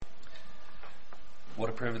What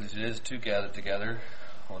a privilege it is to gather together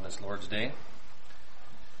on this Lord's Day.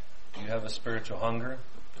 Do you have a spiritual hunger?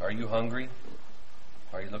 Are you hungry?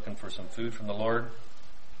 Are you looking for some food from the Lord?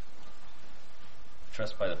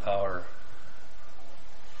 Trust by the power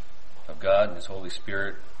of God and His Holy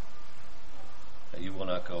Spirit that you will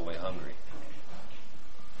not go away hungry.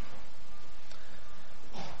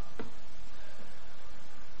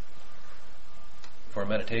 For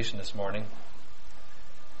meditation this morning,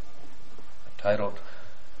 I've titled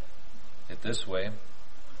it this way: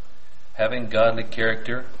 Having Godly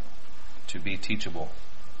Character to be Teachable.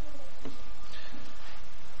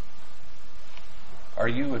 Are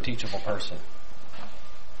you a teachable person?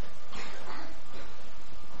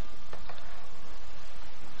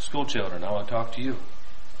 School children, I want to talk to you.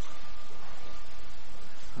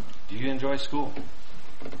 Do you enjoy school?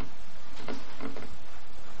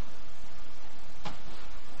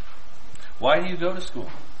 Why do you go to school?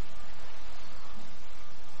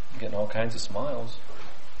 You're getting all kinds of smiles.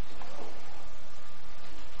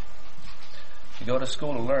 You go to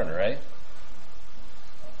school to learn, right?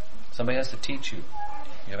 Somebody has to teach you.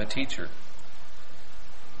 You have a teacher.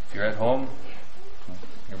 If you're at home,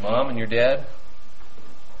 your mom and your dad,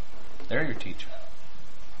 they're your teacher.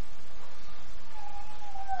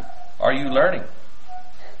 Are you learning?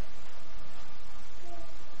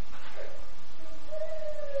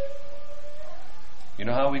 You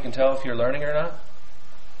know how we can tell if you're learning or not?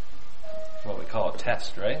 What we call a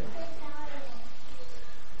test, right?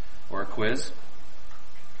 Or a quiz.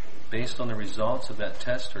 Based on the results of that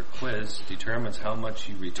test or quiz determines how much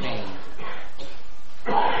you retain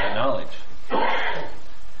that knowledge.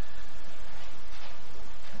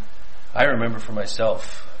 I remember for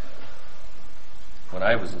myself, when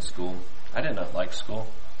I was in school, I did not like school.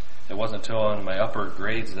 It wasn't until in my upper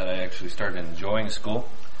grades that I actually started enjoying school.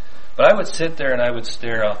 But I would sit there and I would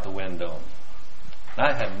stare out the window.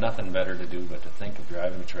 I had nothing better to do but to think of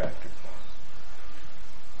driving a tractor.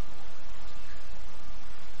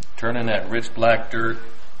 Turning that rich black dirt,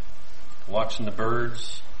 watching the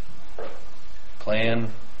birds,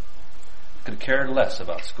 playing. Could have cared less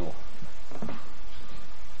about school.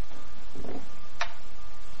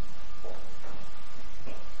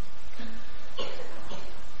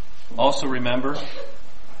 Also remember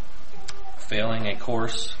failing a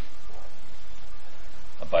course,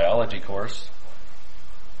 a biology course,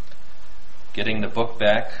 getting the book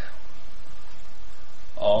back,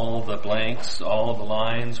 all the blanks, all the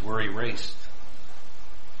lines were erased.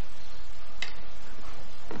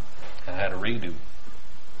 I had a redo.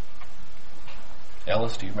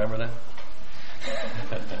 Ellis, do you remember that?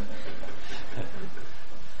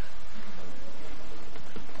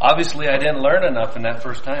 Obviously, I didn't learn enough in that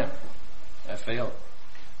first time. I failed.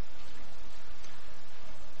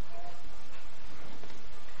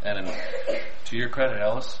 And to your credit,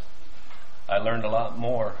 Ellis, I learned a lot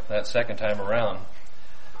more that second time around.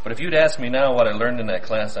 But if you'd ask me now what I learned in that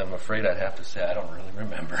class, I'm afraid I'd have to say I don't really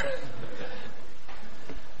remember.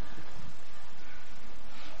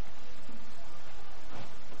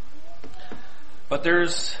 But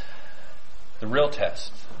there's the real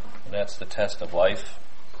test, and that's the test of life.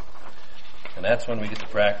 And that's when we get to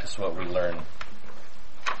practice what we learn.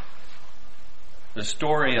 The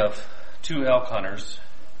story of two elk hunters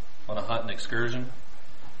on a hunting excursion.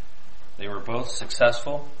 They were both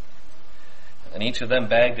successful, and each of them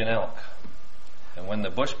bagged an elk. And when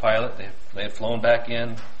the bush pilot, they had flown back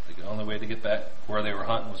in, the only way to get back where they were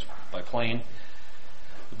hunting was by plane.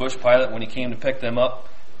 The bush pilot, when he came to pick them up,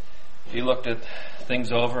 he looked at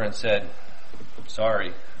things over and said,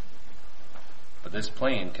 "Sorry, but this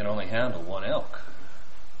plane can only handle one elk.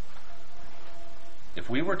 If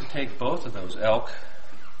we were to take both of those elk,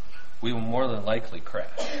 we will more than likely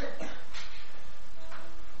crash."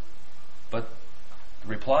 But the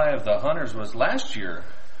reply of the hunters was, "Last year,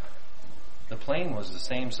 the plane was the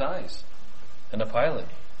same size, and the pilot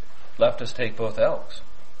left us take both elks."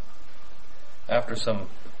 After some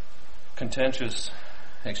contentious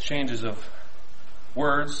exchanges of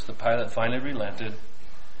words, the pilot finally relented,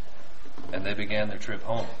 and they began their trip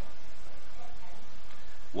home.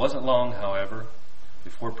 It wasn't long, however,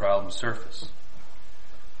 before problems surfaced.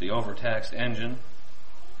 The overtaxed engine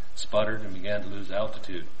sputtered and began to lose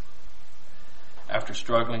altitude. After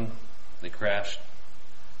struggling, they crashed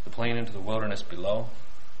the plane into the wilderness below.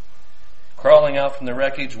 Crawling out from the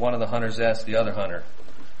wreckage, one of the hunters asked the other hunter,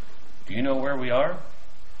 "Do you know where we are?"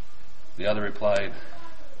 The other replied,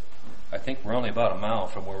 "I think we're only about a mile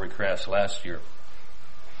from where we crashed last year."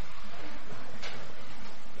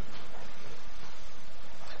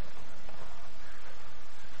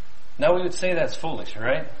 Now we would say that's foolish,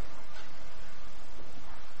 right?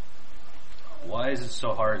 Why Why is it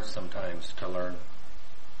so hard sometimes to learn?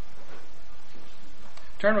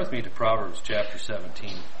 Turn with me to Proverbs chapter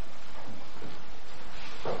 17.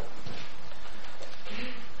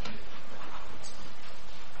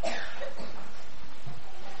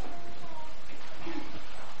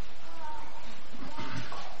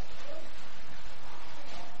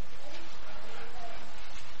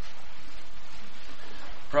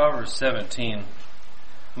 Proverbs 17,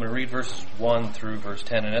 I'm going to read verses 1 through verse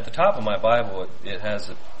 10. And at the top of my Bible, it has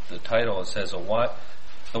the title, it says,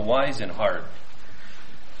 The Wise in Heart.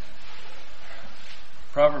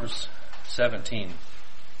 Proverbs 17.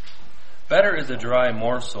 Better is a dry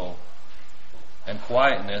morsel and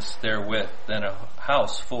quietness therewith than a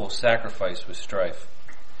house full of sacrifice with strife.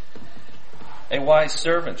 A wise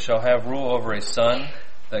servant shall have rule over a son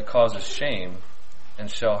that causes shame, and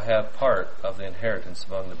shall have part of the inheritance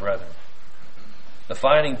among the brethren. The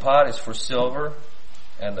fining pot is for silver,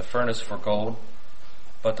 and the furnace for gold,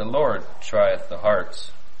 but the Lord trieth the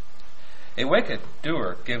hearts. A wicked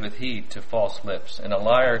doer giveth heed to false lips, and a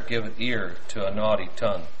liar giveth ear to a naughty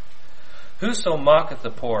tongue. Whoso mocketh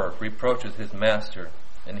the poor reproacheth his master,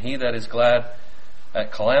 and he that is glad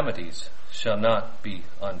at calamities shall not be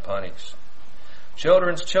unpunished.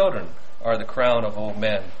 Children's children are the crown of old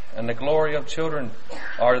men, and the glory of children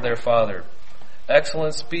are their father.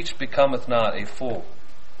 Excellent speech becometh not a fool,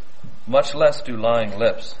 much less do lying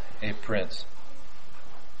lips a prince.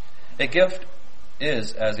 A gift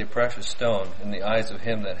is as a precious stone in the eyes of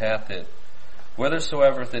him that hath it.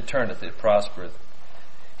 Whithersoever it turneth, it prospereth.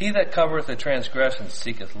 He that covereth a transgression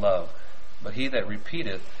seeketh love, but he that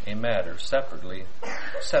repeateth a matter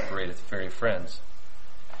separateth very friends.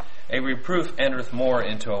 A reproof entereth more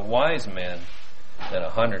into a wise man than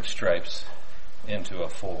 100 stripes into a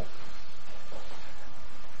fool.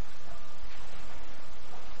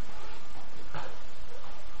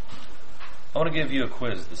 I want to give you a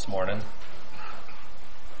quiz this morning.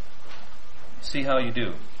 See how you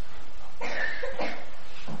do.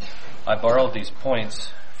 I borrowed these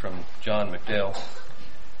points from John McDale,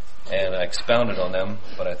 and I expounded on them,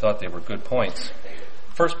 but I thought they were good points.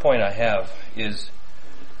 First point I have is,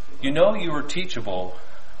 you know you are teachable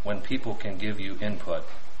when people can give you input.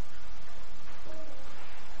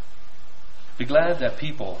 Be glad that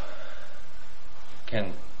people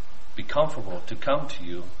can be comfortable to come to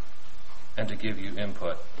you and to give you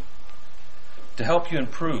input, to help you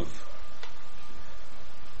improve.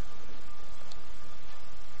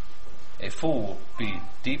 A fool will be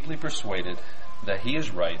deeply persuaded that he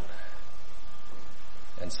is right,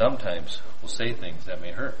 and sometimes will say things that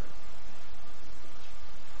may hurt.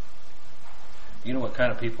 You know what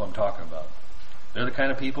kind of people I'm talking about. They're the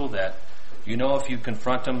kind of people that, you know, if you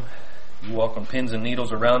confront them, you walk on pins and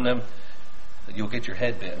needles around them, that you'll get your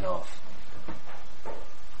head bitten off.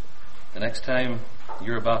 The next time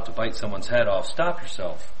you're about to bite someone's head off, stop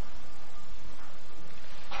yourself.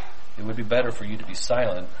 It would be better for you to be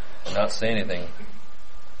silent and not say anything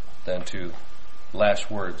than to lash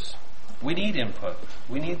words. We need input.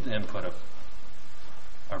 We need the input of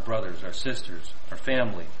our brothers, our sisters, our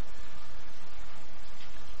family.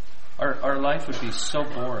 Our life would be so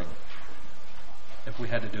boring if we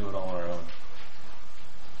had to do it all on our own.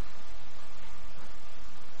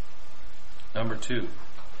 Number 2.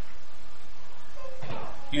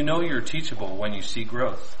 You know you're teachable when you see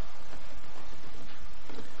growth.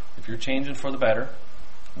 If you're changing for the better,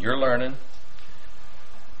 you're learning,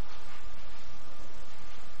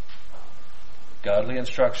 godly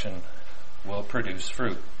instruction will produce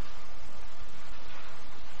fruit.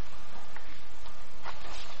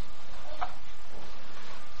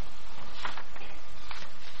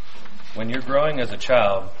 When you're growing as a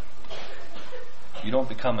child, you don't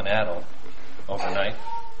become an adult overnight.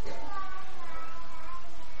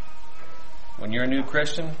 When you're a new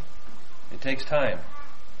Christian, it takes time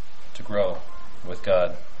to grow with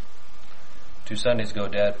God. 2 Sundays ago,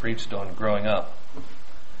 Dad preached on growing up.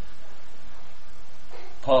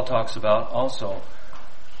 Paul talks about also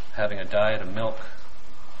having a diet of milk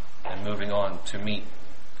and moving on to meat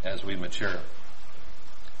as we mature.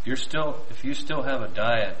 If you still have a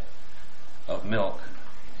diet of milk,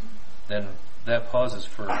 then that pauses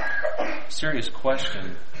for a serious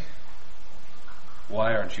question.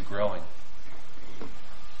 Why aren't you growing?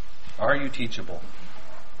 Are you teachable?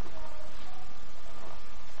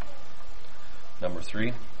 Number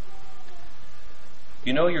 3,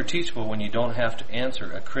 you know you're teachable when you don't have to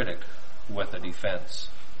answer a critic with a defense.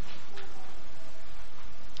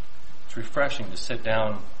 It's refreshing to sit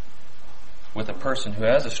down with a person who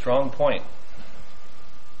has a strong point,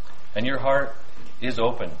 and your heart is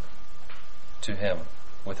open to him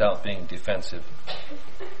without being defensive.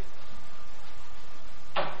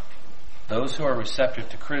 Those who are receptive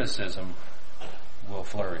to criticism will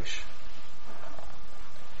flourish.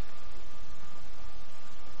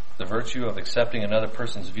 The virtue of accepting another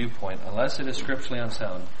person's viewpoint, unless it is scripturally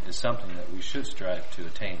unsound, is something that we should strive to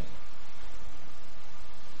attain.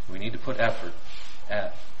 We need to put effort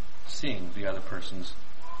at seeing the other person's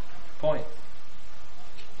point.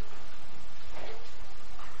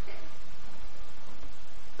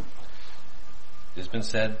 It's been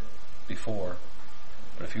said before,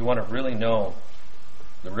 but if you want to really know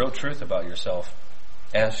the real truth about yourself,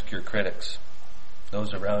 ask your critics,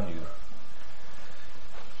 those around you.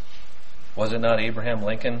 Was it not Abraham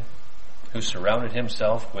Lincoln who surrounded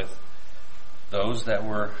himself with those that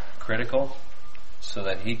were critical so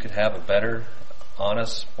that he could have a better,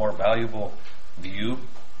 honest, more valuable view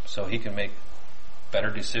so he can make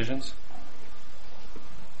better decisions?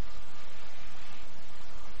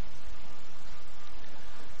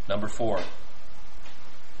 Number 4,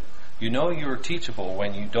 you know you are teachable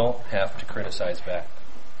when you don't have to criticize back.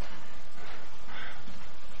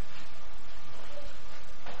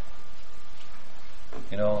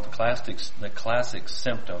 You know, the classic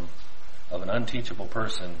symptom of an unteachable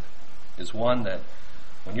person is one that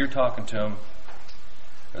when you're talking to them,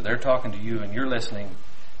 or they're talking to you and you're listening,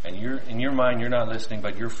 and you're in your mind you're not listening,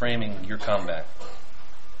 but you're framing your comeback.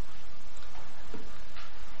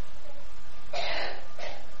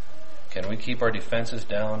 Can we keep our defenses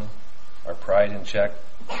down, our pride in check?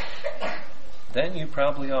 Then you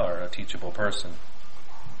probably are a teachable person,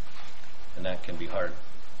 and that can be hard.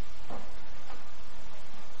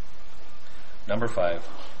 Number 5,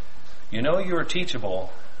 you know you are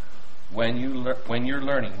teachable when you're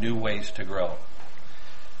learning new ways to grow.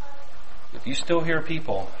 If you still hear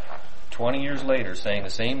people 20 years later saying the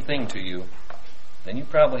same thing to you, then you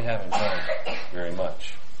probably haven't grown very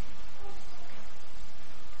much.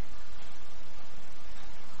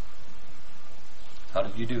 How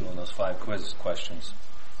did you do on those 5 quiz questions?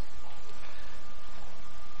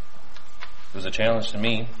 It was a challenge to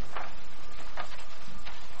me.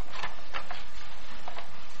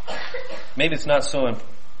 Maybe it's not so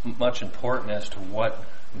much important as to what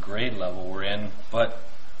grade level we're in, but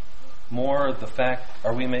more the fact,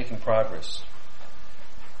 are we making progress?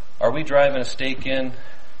 Are we driving a stake in,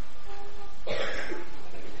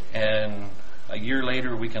 and a year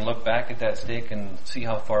later we can look back at that stake and see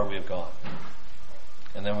how far we have gone?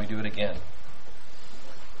 And then we do it again.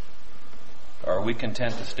 Or are we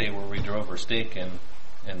content to stay where we drove our stake in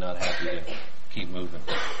and not happy to keep moving?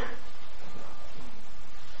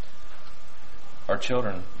 Our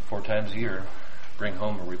children, 4 times a year, bring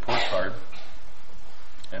home a report card,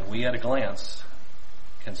 and we at a glance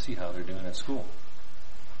can see how they're doing at school.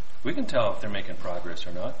 We can tell if they're making progress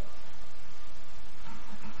or not.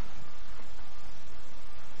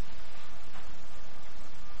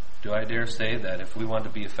 Do I dare say that if we want to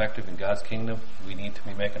be effective in God's kingdom, we need to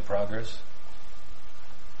be making progress?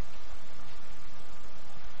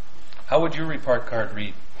 How would your report card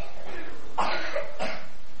read?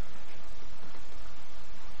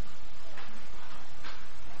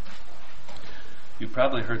 You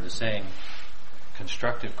probably heard the saying,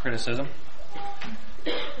 constructive criticism.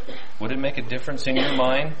 Would it make a difference in your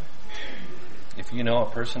mind if you know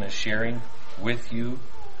a person is sharing with you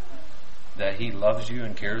that he loves you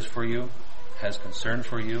and cares for you, has concern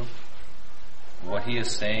for you? What he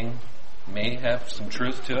is saying may have some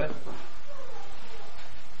truth to it.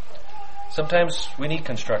 Sometimes we need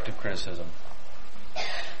constructive criticism.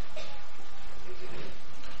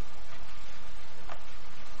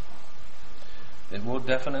 It will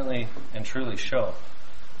definitely and truly show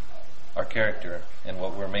our character and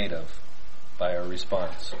what we're made of by our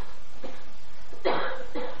response.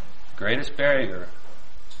 Greatest barrier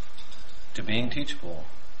to being teachable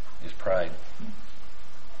is pride.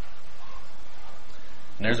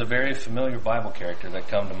 And there's a very familiar Bible character that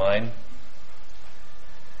come to mind,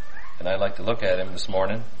 and I'd like to look at him this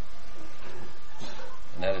morning,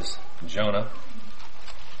 and that is Jonah.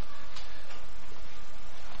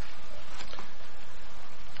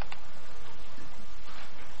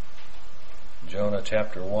 Jonah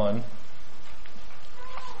chapter 1.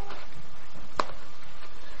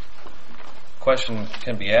 Question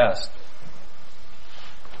can be asked,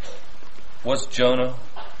 was Jonah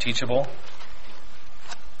teachable?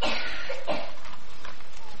 If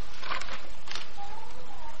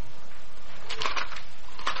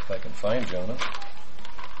I can find Jonah.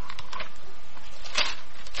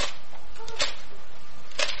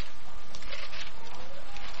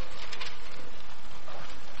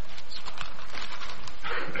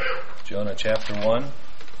 Jonah chapter 1,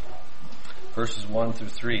 verses 1 through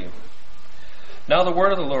 3. Now the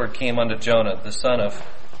word of the Lord came unto Jonah, the son of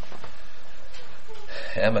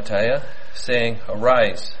Amittai, saying,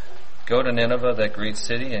 Arise, go to Nineveh, that great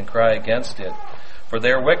city, and cry against it, for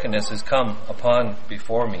their wickedness is come upon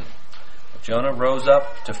before me. But Jonah rose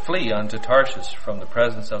up to flee unto Tarshish from the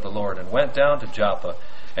presence of the Lord, and went down to Joppa,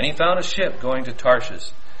 and he found a ship going to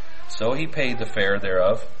Tarshish. So he paid the fare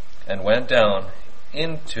thereof, and went down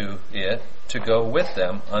into it to go with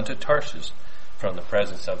them unto Tarshish from the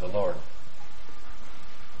presence of the Lord.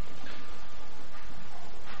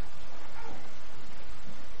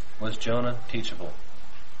 Was Jonah teachable?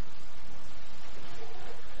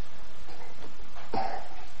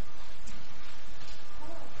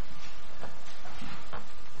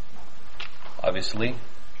 Obviously,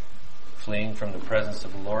 fleeing from the presence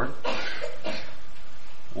of the Lord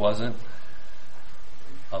wasn't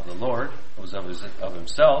of the Lord, it was of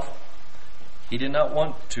himself. He did not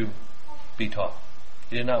want to be taught.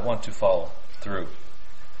 He did not want to follow through.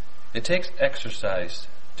 It takes exercise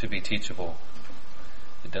to be teachable.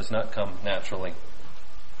 It does not come naturally.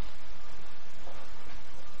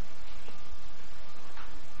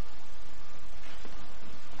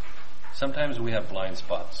 Sometimes we have blind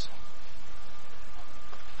spots.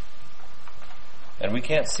 And we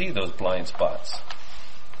can't see those blind spots.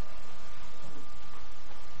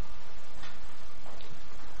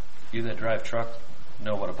 You that drive truck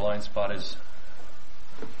know what a blind spot is.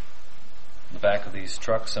 In the back of these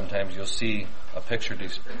trucks, sometimes you'll see a picture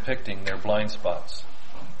depicting their blind spots.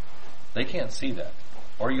 They can't see that.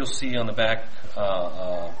 Or you'll see on the back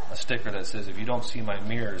a sticker that says, if you don't see my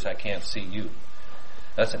mirrors, I can't see you.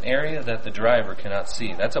 That's an area that the driver cannot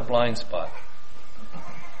see. That's a blind spot.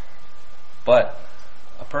 But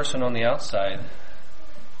a person on the outside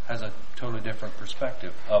has a totally different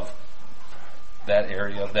perspective of that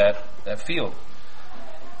area, of that field.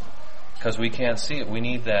 Because we can't see it. We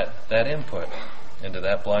need that input into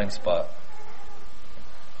that blind spot.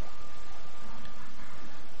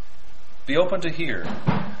 Be open to hear.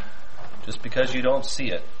 Just because you don't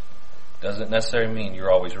see it doesn't necessarily mean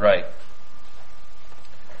you're always right.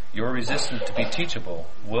 Your resistance to be teachable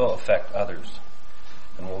will affect others.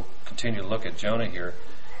 And we'll continue to look at Jonah here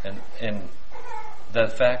and the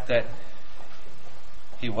fact that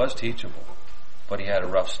he was teachable, but he had a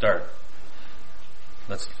rough start.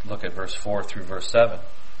 Let's look at verse 4 through verse 7.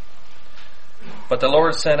 But the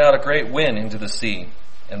Lord sent out a great wind into the sea,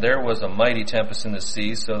 and there was a mighty tempest in the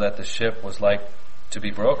sea, so that the ship was like to be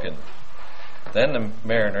broken. Then the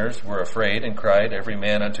mariners were afraid, and cried every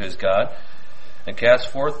man unto his God, and cast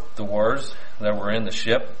forth the oars that were in the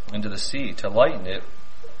ship into the sea, to lighten it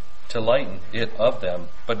of them.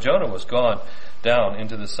 But Jonah was gone down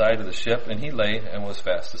into the side of the ship, and he lay and was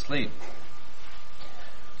fast asleep.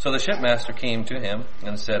 So the shipmaster came to him,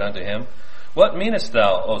 and said unto him, What meanest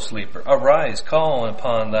thou, O sleeper? Arise, call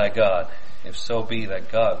upon thy God, if so be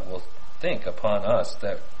that God will think upon us,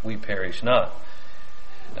 that we perish not.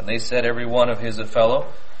 And they said every one of his fellow,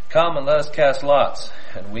 Come and let us cast lots,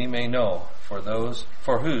 and we may know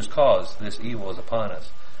for whose cause this evil is upon us.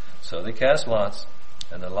 So they cast lots,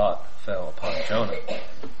 and the lot fell upon Jonah.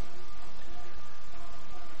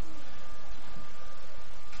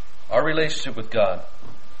 Our relationship with God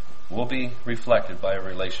will be reflected by a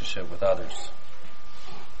relationship with others.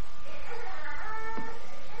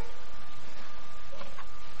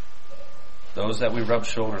 Those that we rub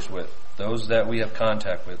shoulders with, those that we have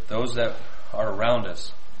contact with, those that are around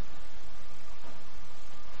us.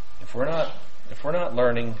 If we're not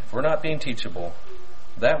learning, if we're not being teachable,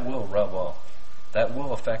 that will rub off. That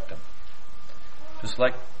will affect them. Just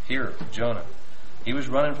like here, Jonah. He was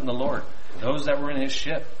running from the Lord. Those that were in his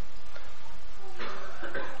ship,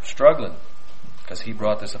 struggling, because he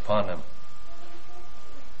brought this upon them.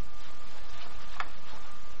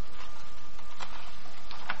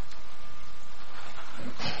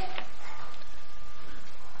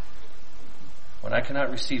 When I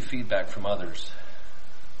cannot receive feedback from others,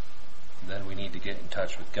 then we need to get in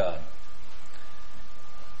touch with God.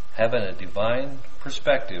 Having a divine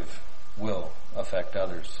perspective will affect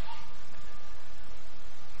others.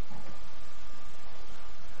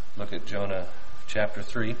 Look at Jonah chapter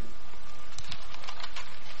 3,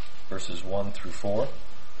 verses 1 through 4.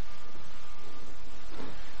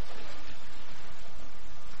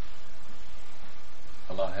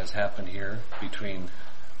 A lot has happened here between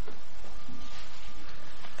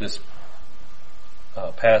this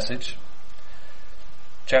passage.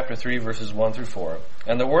 Chapter 3, verses 1 through 4.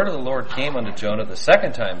 And the word of the Lord came unto Jonah the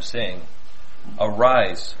second time, saying,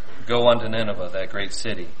 Arise, go unto Nineveh, that great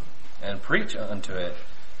city, and preach unto it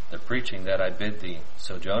the preaching that I bid thee.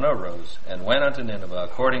 So Jonah arose, and went unto Nineveh,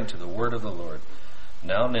 according to the word of the Lord.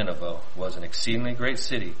 Now Nineveh was an exceedingly great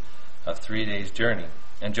city, of 3 days' journey.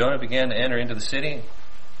 And Jonah began to enter into the city,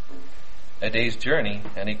 a day's journey,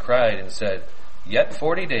 and he cried and said, "Yet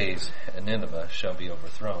 40 days, and Nineveh shall be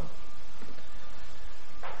overthrown."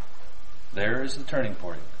 There is the turning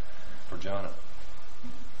point for Jonah.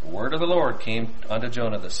 The word of the Lord came unto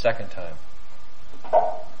Jonah the second time,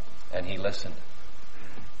 and he listened.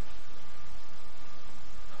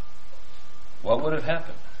 What would have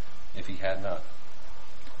happened if he had not?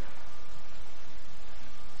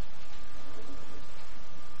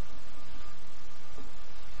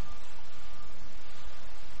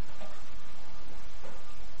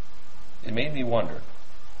 It made me wonder.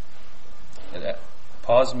 It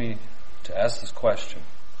caused me to ask this question.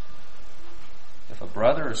 If a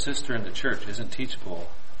brother or sister in the church isn't teachable,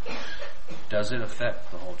 does it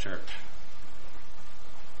affect the whole church?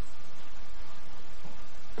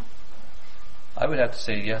 I would have to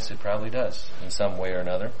say yes, it probably does, in some way or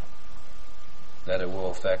another. That it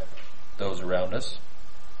will affect those around us.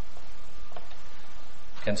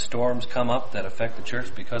 Can storms come up that affect the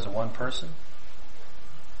church because of one person?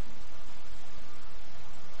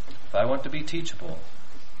 If I want to be teachable,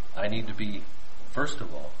 I need to be, first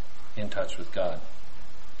of all, in touch with God.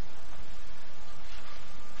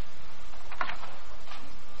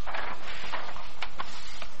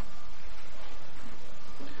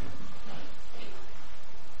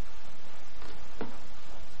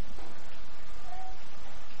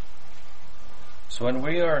 So when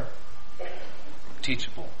we are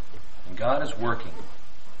teachable and God is working,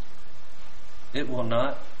 it will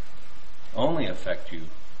not only affect you,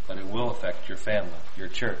 but it will affect your family, your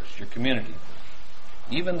church, your community,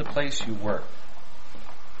 even the place you work.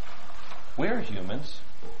 We're humans.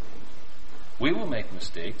 We will make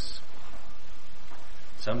mistakes.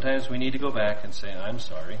 Sometimes we need to go back and say, "I'm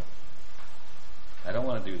sorry. I don't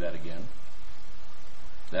want to do that again."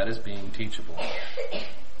 That is being teachable.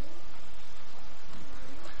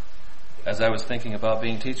 As I was thinking about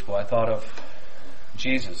being teachable, I thought of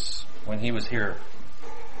Jesus when he was here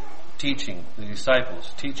teaching the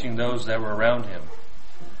disciples, teaching those that were around him.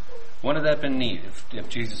 Wouldn't that have been neat if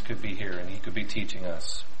Jesus could be here and he could be teaching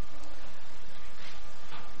us?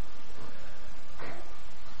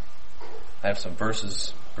 I have some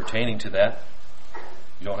verses pertaining to that.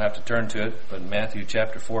 You don't have to turn to it, but in Matthew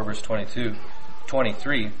chapter 4, verse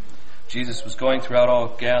 23, Jesus was going throughout all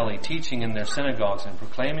Galilee, teaching in their synagogues and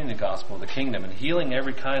proclaiming the gospel of the kingdom and healing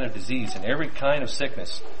every kind of disease and every kind of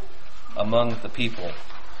sickness among the people.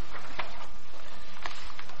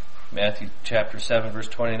 Matthew chapter 7, verse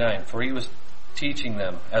 29, "For he was teaching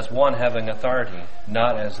them as one having authority,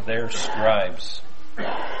 not as their scribes."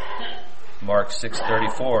 Mark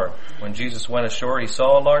 6:34, "When Jesus went ashore, he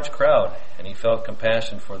saw a large crowd, and he felt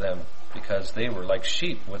compassion for them, because they were like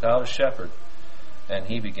sheep without a shepherd, and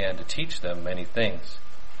he began to teach them many things."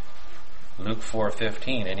 Luke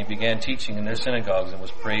 4:15, "And he began teaching in their synagogues and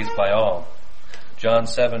was praised by all." John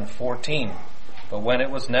 7:14, "But when it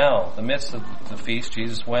was now the midst of the feast,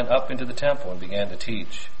 Jesus went up into the temple and began to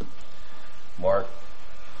teach." Mark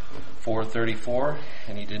 4:34,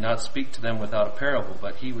 "And he did not speak to them without a parable,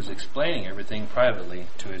 but he was explaining everything privately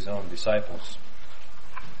to his own disciples."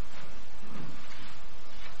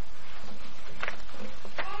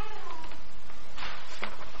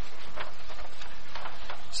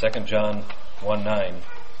 Second John 1:9,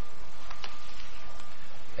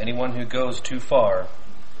 "Anyone who goes too far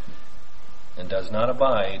and does not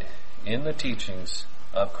abide in the teachings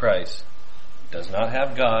of Christ does not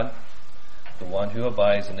have God. The one who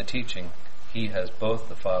abides in the teaching, he has both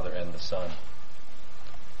the Father and the Son."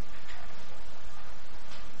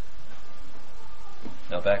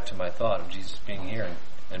 Now back to my thought of Jesus being here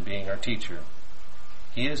and being our teacher.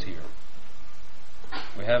 He is here.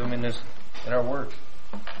 We have him in our work.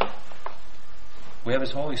 We have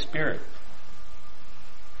his Holy Spirit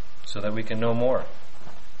so that we can know more,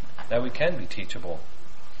 that we can be teachable.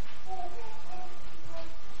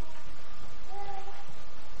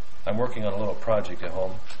 I'm working on a little project at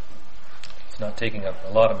home. It's not taking up a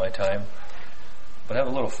lot of my time, but I have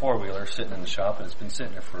a little four-wheeler sitting in the shop, and it's been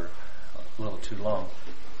sitting there for a little too long.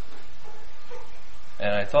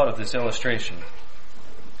 And I thought of this illustration.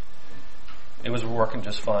 It was working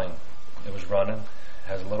just fine. It was running,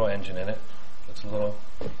 has a little engine in it. It's a little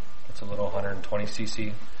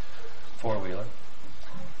 120cc four-wheeler.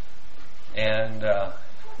 And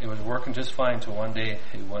it was working just fine till one day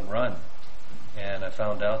it wouldn't run. And I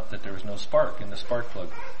found out that there was no spark in the spark plug.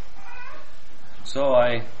 So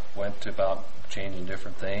I went about changing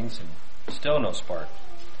different things and still no spark.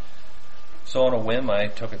 So on a whim, I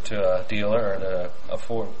took it to a dealer or a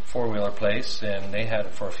four-wheeler place, and they had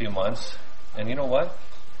it for a few months. And you know what?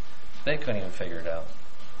 They couldn't even figure it out.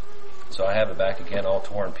 So I have it back again, all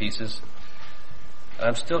torn pieces.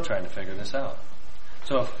 I'm still trying to figure this out.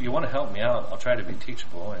 So if you want to help me out, I'll try to be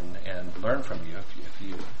teachable and learn from you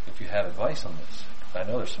if you have advice on this. I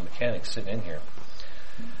know there's some mechanics sitting in here.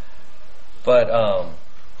 But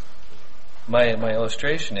my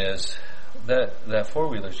illustration is that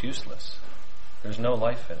four-wheeler is useless. There's no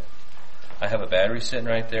life in it. I have a battery sitting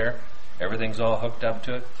right there. Everything's all hooked up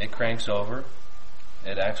to it. It cranks over.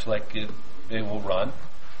 It acts like it will run,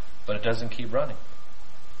 but it doesn't keep running.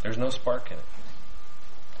 There's no spark in it.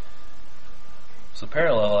 So the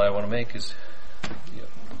parallel I want to make is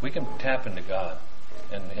we can tap into God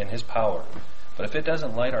and His power, but if it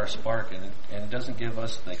doesn't light our spark and it doesn't give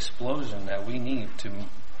us the explosion that we need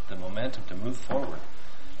the momentum to move forward,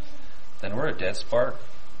 then we're a dead spark.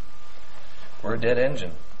 We're a dead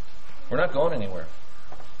engine. We're not going anywhere.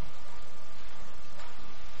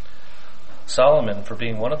 Solomon, for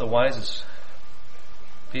being one of the wisest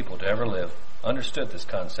people to ever live, understood this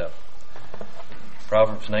concept.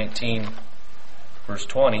 Proverbs 19, verse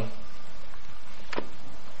 20.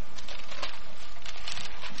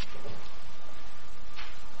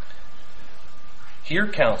 Hear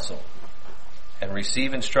counsel and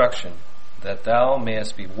receive instruction, that thou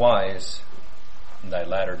mayest be wise in thy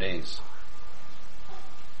latter days.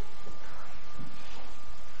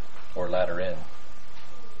 Or latter end.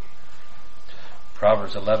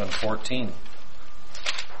 Proverbs 11:14.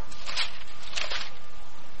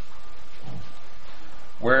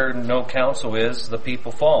 Where no counsel is, the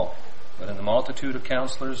people fall, but in the multitude of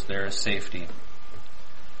counselors there is safety.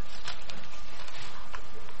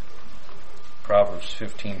 Proverbs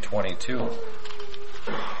 15:22.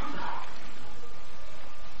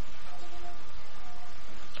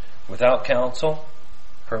 Without counsel,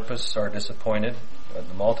 purposes are disappointed, but in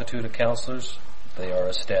the multitude of counselors they are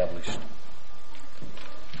established.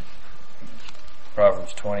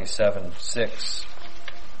 Proverbs 27:6.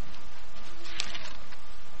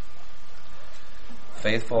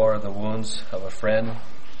 Faithful are the wounds of a friend,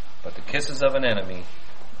 but the kisses of an enemy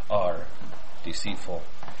are deceitful.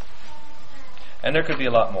 And there could be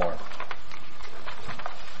a lot more.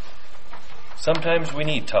 Sometimes we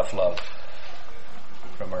need tough love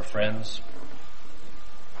from our friends,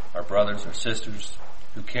 our brothers or sisters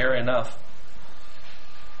who care enough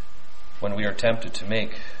when we are tempted to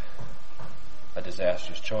make a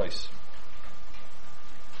disastrous choice.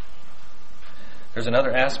 There's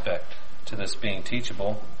another aspect to this being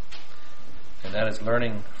teachable, and that is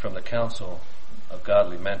learning from the counsel of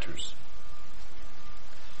godly mentors.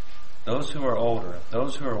 Those who are older,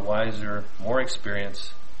 those who are wiser, more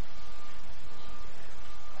experienced,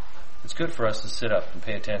 it's good for us to sit up and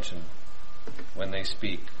pay attention when they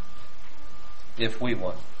speak, if we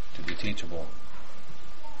want to be teachable.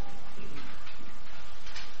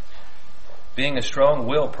 Being a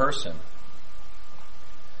strong-willed person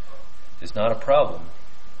is not a problem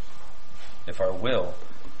if our will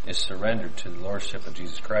is surrendered to the Lordship of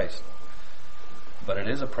Jesus Christ. But it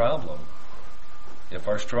is a problem if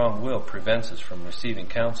our strong will prevents us from receiving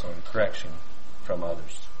counsel and correction from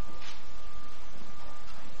others.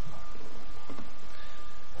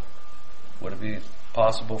 Would it be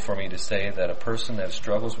possible for me to say that a person that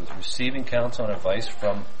struggles with receiving counsel and advice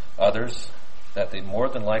from others, that they more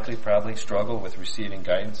than likely probably struggle with receiving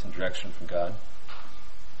guidance and direction from God?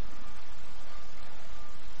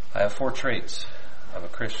 I have 4 traits of a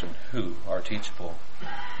Christian who are teachable.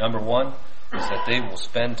 Number 1 is that they will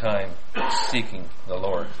spend time seeking the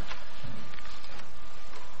Lord.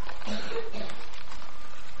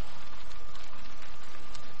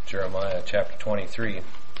 Jeremiah chapter 23,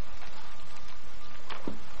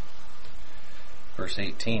 verse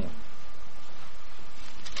 18.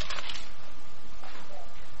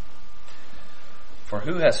 For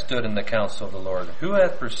who hath stood in the counsel of the Lord? Who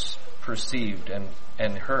hath perceived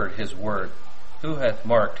and heard His word? Who hath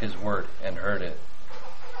marked His word and heard it?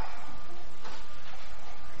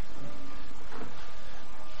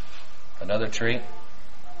 Another trait,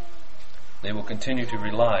 they will continue to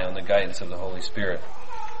rely on the guidance of the Holy Spirit.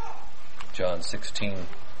 John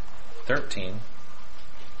 16:13.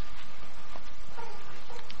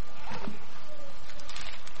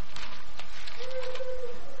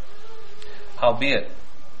 Howbeit,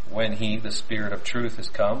 when He, the Spirit of truth, is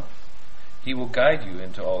come, He will guide you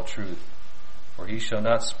into all truth. For He shall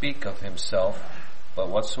not speak of Himself, but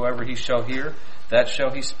whatsoever He shall hear, that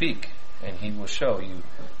shall He speak, and He will show you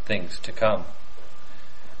things to come.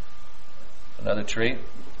 Another trait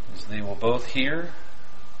is they will both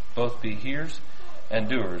be hearers and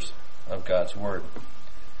doers of God's Word.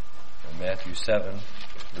 In Matthew 7,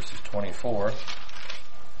 verses 24,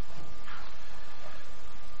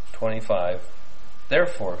 25,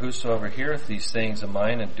 Therefore, whosoever heareth these things of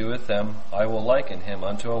mine and doeth them, I will liken him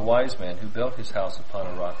unto a wise man who built his house upon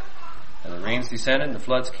a rock. And the rains descended, and the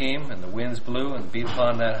floods came, and the winds blew, and beat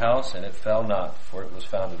upon that house, and it fell not, for it was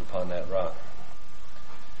founded upon that rock.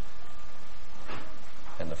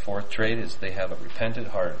 And the fourth trait is they have a repentant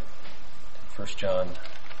heart. 1 John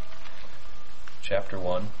chapter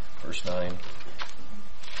 1, verse 9.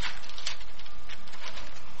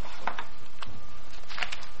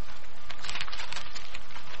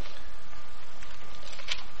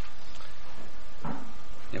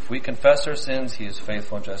 If we confess our sins, he is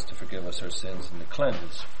faithful and just to forgive us our sins and to cleanse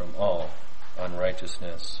us from all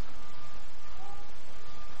unrighteousness.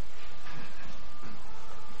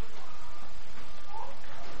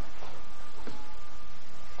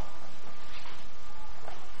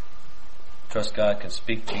 Trust God can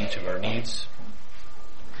speak to each of our needs.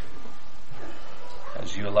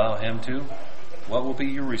 As you allow him to, what will be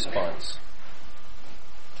your response?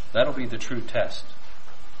 That'll be the true test.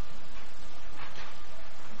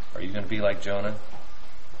 Are you going to be like Jonah?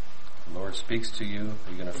 The Lord speaks to you.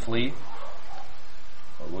 Are you going to flee?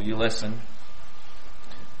 Or will you listen?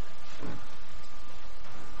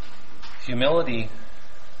 Humility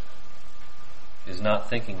is not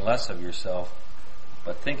thinking less of yourself,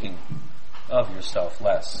 but thinking of yourself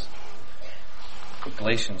less.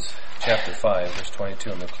 Galatians chapter 5, verse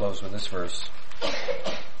 22. I'm going to close with this verse.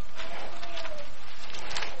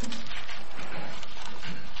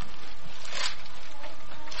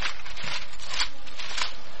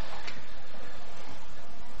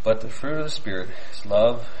 But the fruit of the Spirit is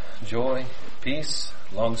love, joy, peace,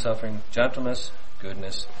 long-suffering, gentleness,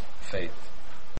 goodness, faith.